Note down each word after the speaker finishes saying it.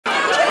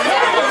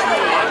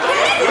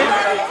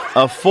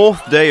A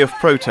fourth day of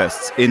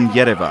protests in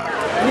Yerevan.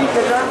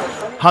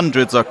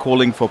 Hundreds are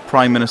calling for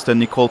Prime Minister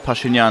Nikol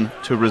Pashinyan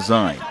to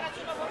resign.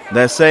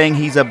 They're saying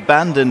he's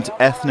abandoned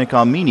ethnic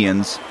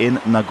Armenians in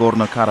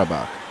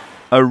Nagorno-Karabakh,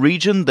 a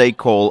region they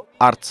call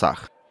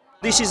Artsakh.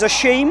 This is a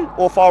shame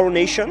of our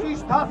nation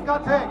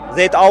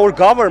that our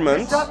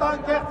government,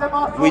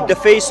 with the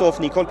face of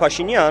Nikol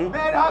Pashinyan,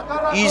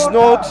 is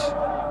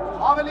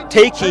not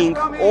taking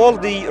all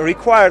the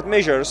required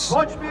measures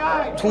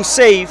to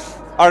save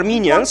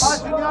Armenians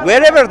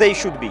wherever they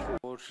should be.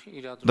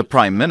 The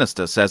Prime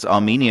Minister says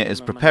Armenia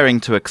is preparing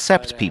to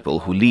accept people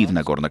who leave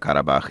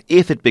Nagorno-Karabakh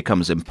if it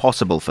becomes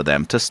impossible for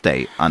them to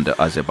stay under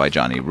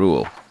Azerbaijani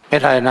rule.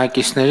 If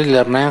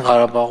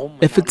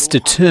it's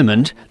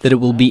determined that it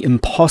will be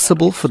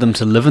impossible for them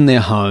to live in their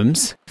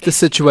homes, if the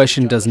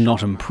situation does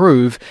not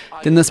improve,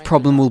 then this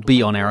problem will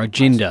be on our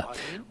agenda.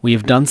 We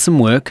have done some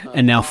work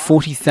and now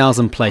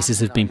 40,000 places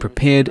have been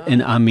prepared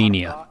in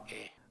Armenia.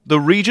 The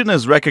region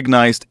is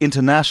recognized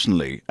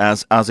internationally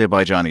as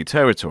Azerbaijani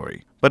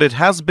territory, but it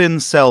has been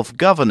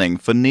self-governing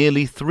for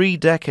nearly 3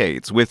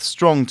 decades with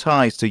strong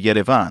ties to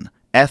Yerevan.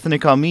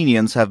 Ethnic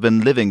Armenians have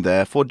been living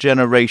there for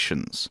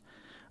generations.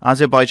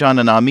 Azerbaijan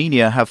and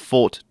Armenia have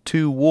fought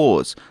 2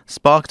 wars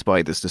sparked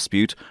by this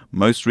dispute,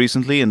 most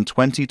recently in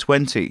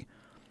 2020.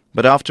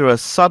 But after a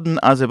sudden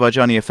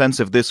Azerbaijani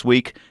offensive this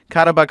week,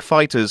 Karabakh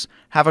fighters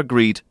have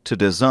agreed to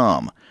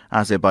disarm.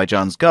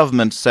 Azerbaijan's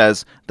government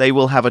says they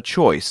will have a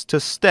choice to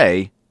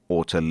stay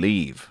or to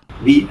leave.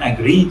 We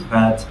agreed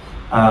that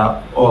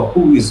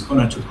who is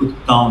going to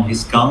put down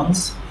his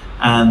guns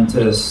and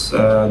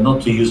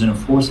not to use any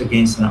force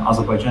against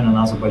Azerbaijan and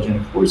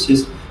Azerbaijani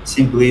forces.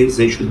 Simply,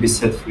 they should be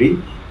set free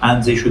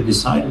and they should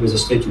decide whether to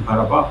stay to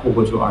Karabakh or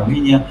go to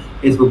Armenia.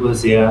 It will be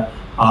their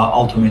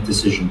ultimate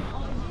decision.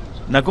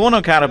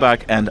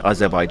 Nagorno-Karabakh and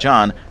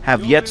Azerbaijan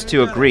have yet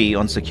to agree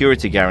on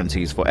security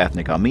guarantees for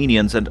ethnic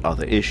Armenians and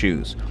other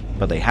issues.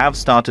 But they have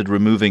started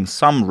removing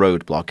some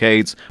road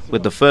blockades,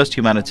 with the first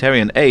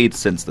humanitarian aid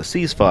since the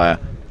ceasefire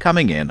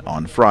coming in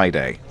on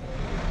Friday.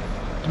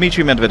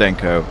 Dmitry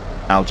Medvedenko,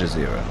 Al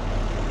Jazeera.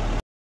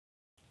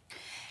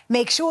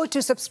 Make sure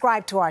to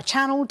subscribe to our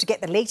channel to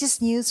get the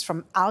latest news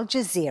from Al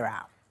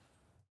Jazeera.